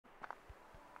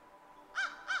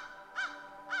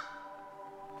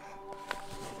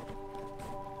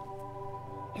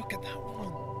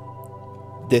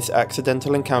This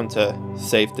accidental encounter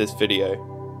saved this video.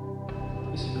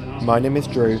 My name is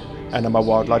Drew, and I'm a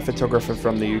wildlife photographer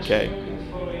from the UK.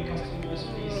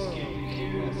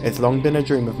 It's long been a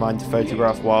dream of mine to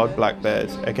photograph wild black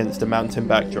bears against a mountain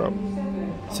backdrop,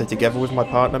 so together with my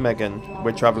partner Megan,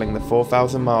 we're travelling the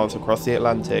 4,000 miles across the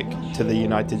Atlantic to the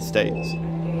United States.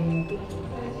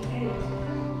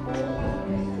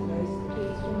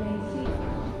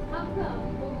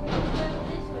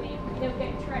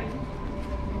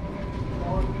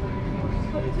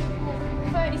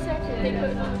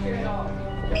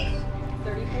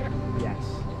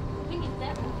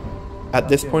 At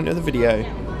this point of the video,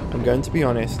 I'm going to be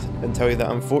honest and tell you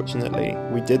that unfortunately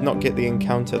we did not get the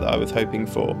encounter that I was hoping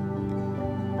for.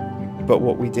 But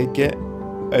what we did get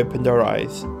opened our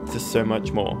eyes to so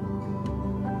much more.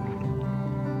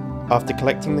 After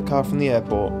collecting the car from the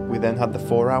airport, we then had the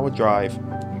 4-hour drive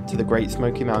to the Great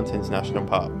Smoky Mountains National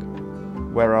Park,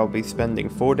 where I'll be spending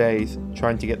 4 days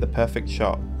trying to get the perfect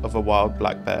shot of a wild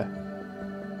black bear.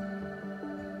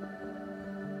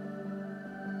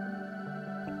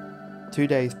 Two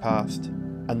days passed,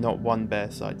 and not one bear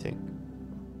sighting.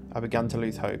 I began to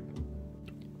lose hope.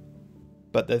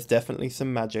 But there's definitely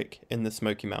some magic in the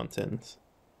Smoky Mountains.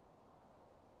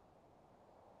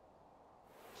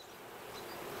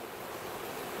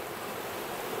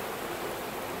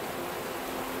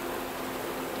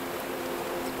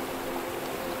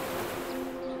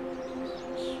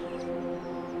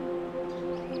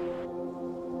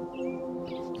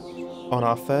 On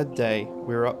our third day,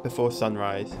 we were up before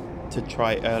sunrise to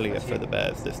try earlier for the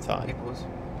bears this time.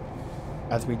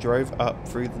 As we drove up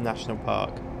through the national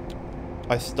park,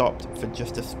 I stopped for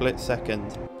just a split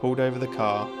second, pulled over the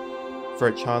car for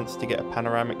a chance to get a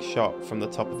panoramic shot from the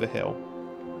top of a hill.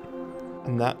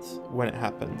 And that's when it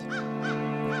happened.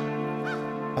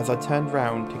 As I turned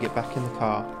round to get back in the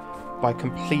car, by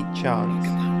complete chance,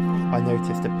 I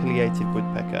noticed a pileated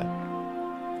woodpecker.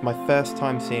 My first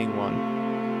time seeing one,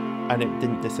 and it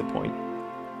didn't disappoint.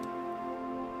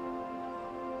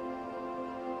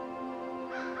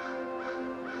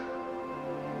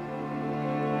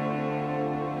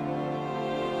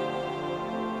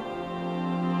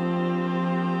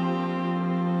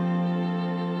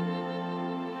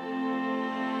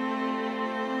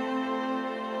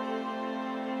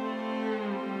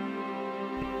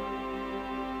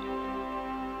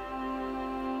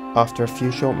 After a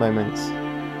few short moments,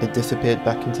 it disappeared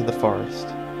back into the forest.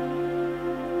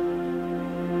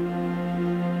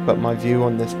 But my view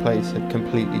on this place had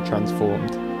completely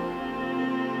transformed.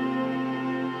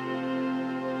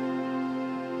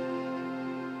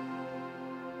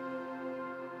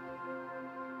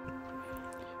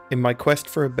 In my quest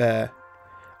for a bear,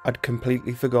 I'd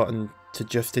completely forgotten to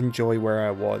just enjoy where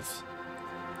I was,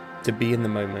 to be in the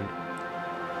moment,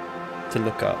 to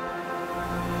look up.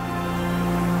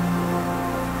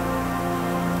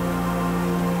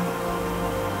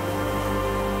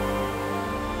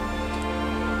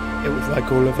 It was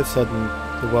like all of a sudden,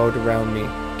 the world around me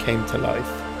came to life.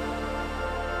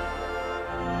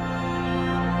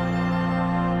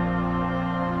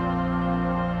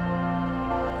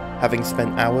 Having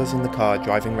spent hours in the car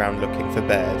driving around looking for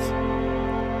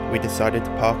bears, we decided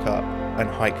to park up and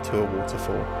hike to a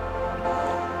waterfall.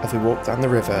 As we walked down the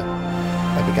river,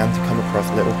 I began to come across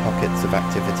little pockets of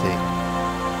activity.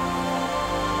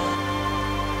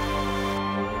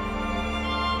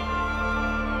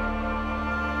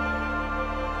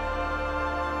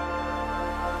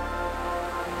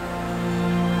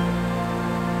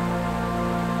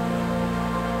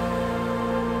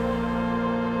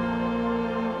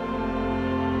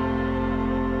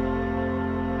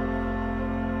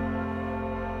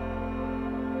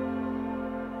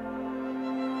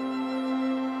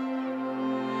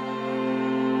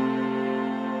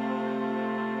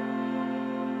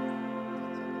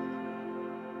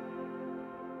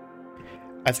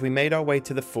 As we made our way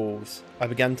to the falls, I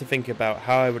began to think about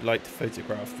how I would like to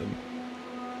photograph them.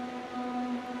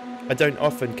 I don't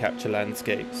often capture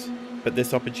landscapes, but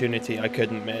this opportunity I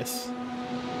couldn't miss.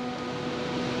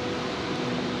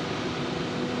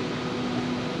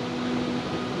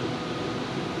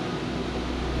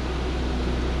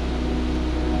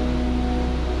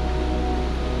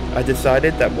 I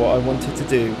decided that what I wanted to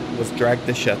do was drag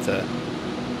the shutter.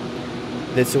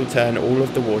 This will turn all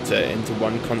of the water into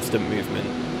one constant movement.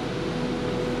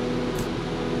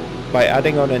 By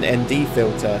adding on an ND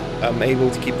filter, I'm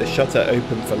able to keep the shutter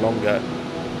open for longer.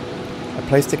 I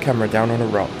placed the camera down on a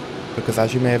rock because,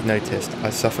 as you may have noticed, I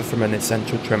suffer from an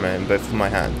essential tremor in both of my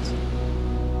hands.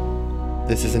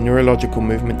 This is a neurological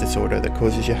movement disorder that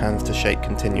causes your hands to shake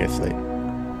continuously.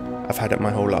 I've had it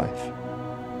my whole life.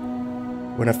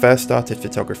 When I first started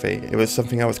photography, it was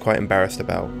something I was quite embarrassed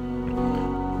about.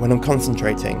 When I'm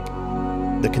concentrating,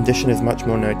 the condition is much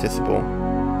more noticeable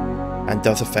and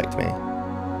does affect me.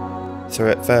 So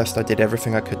at first I did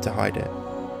everything I could to hide it,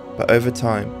 but over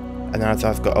time, and as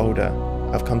I've got older,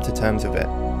 I've come to terms with it,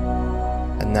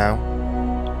 and now,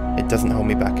 it doesn't hold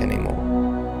me back anymore.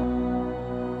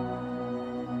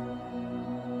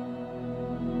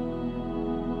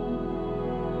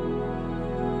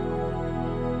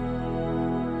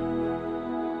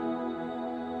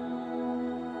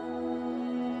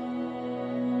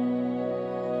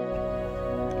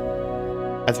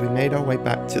 As we made our way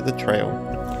back to the trail,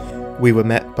 we were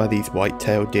met by these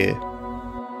white-tailed deer.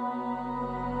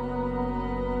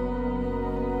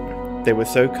 They were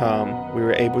so calm, we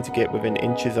were able to get within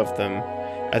inches of them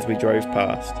as we drove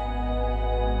past.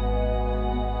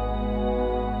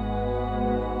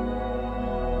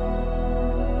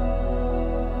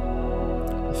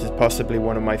 This is possibly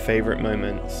one of my favourite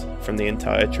moments from the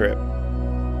entire trip.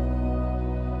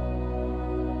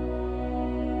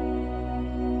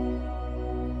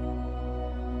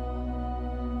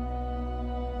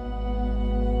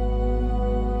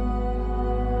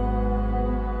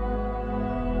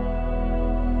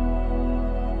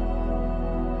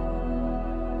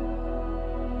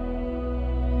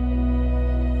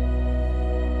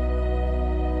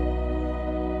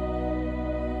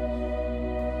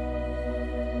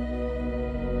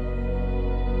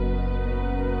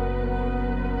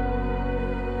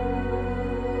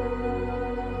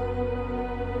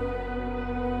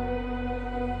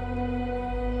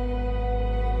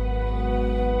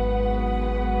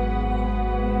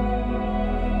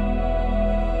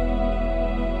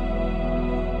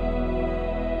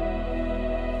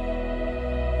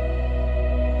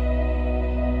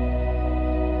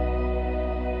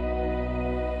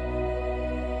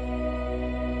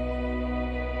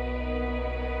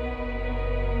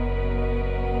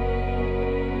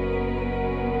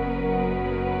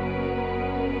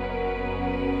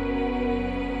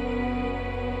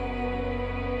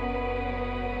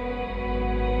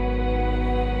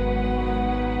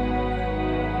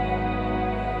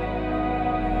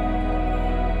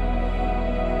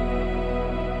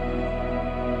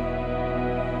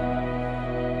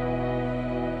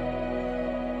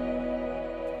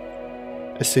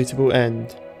 A suitable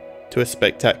end to a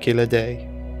spectacular day.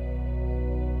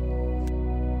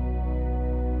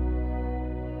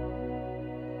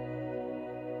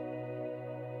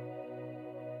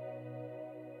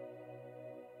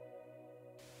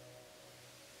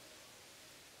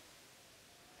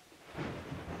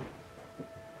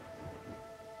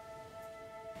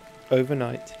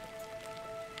 Overnight,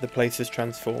 the place is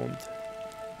transformed.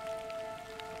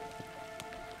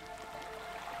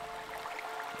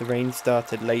 The rain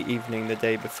started late evening the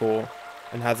day before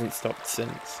and hasn't stopped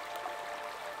since.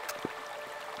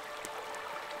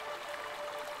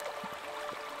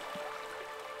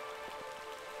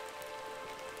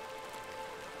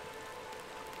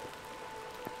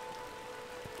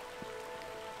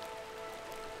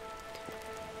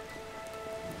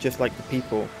 Just like the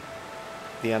people,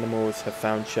 the animals have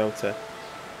found shelter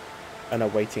and are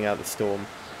waiting out the storm.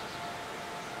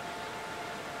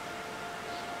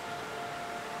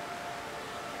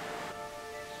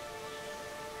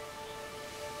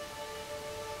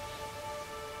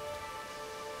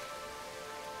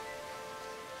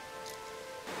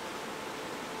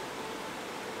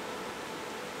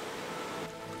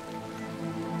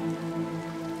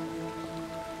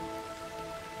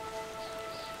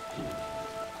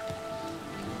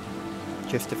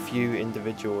 Just a few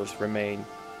individuals remain.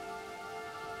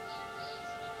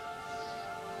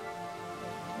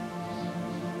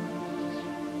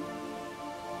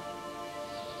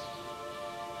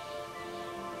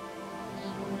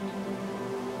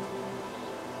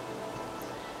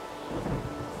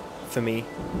 For me,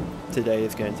 today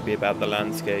is going to be about the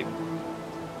landscape.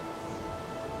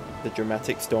 The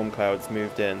dramatic storm clouds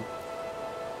moved in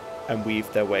and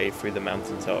weaved their way through the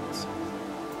mountaintops.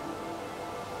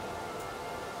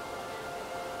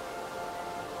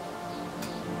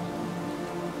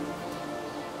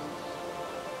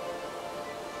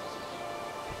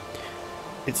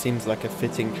 It seems like a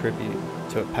fitting tribute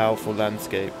to a powerful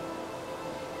landscape.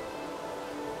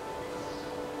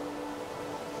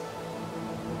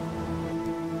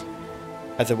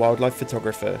 As a wildlife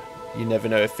photographer, you never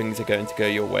know if things are going to go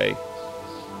your way.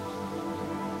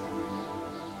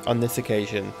 On this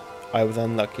occasion, I was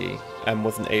unlucky and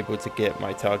wasn't able to get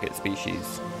my target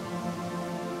species.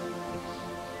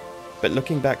 But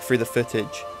looking back through the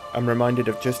footage, I'm reminded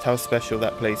of just how special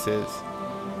that place is,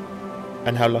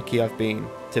 and how lucky I've been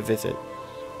to visit.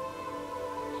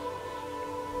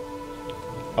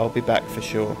 I'll be back for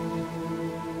sure.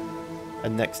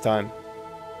 And next time,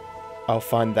 I'll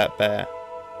find that bear.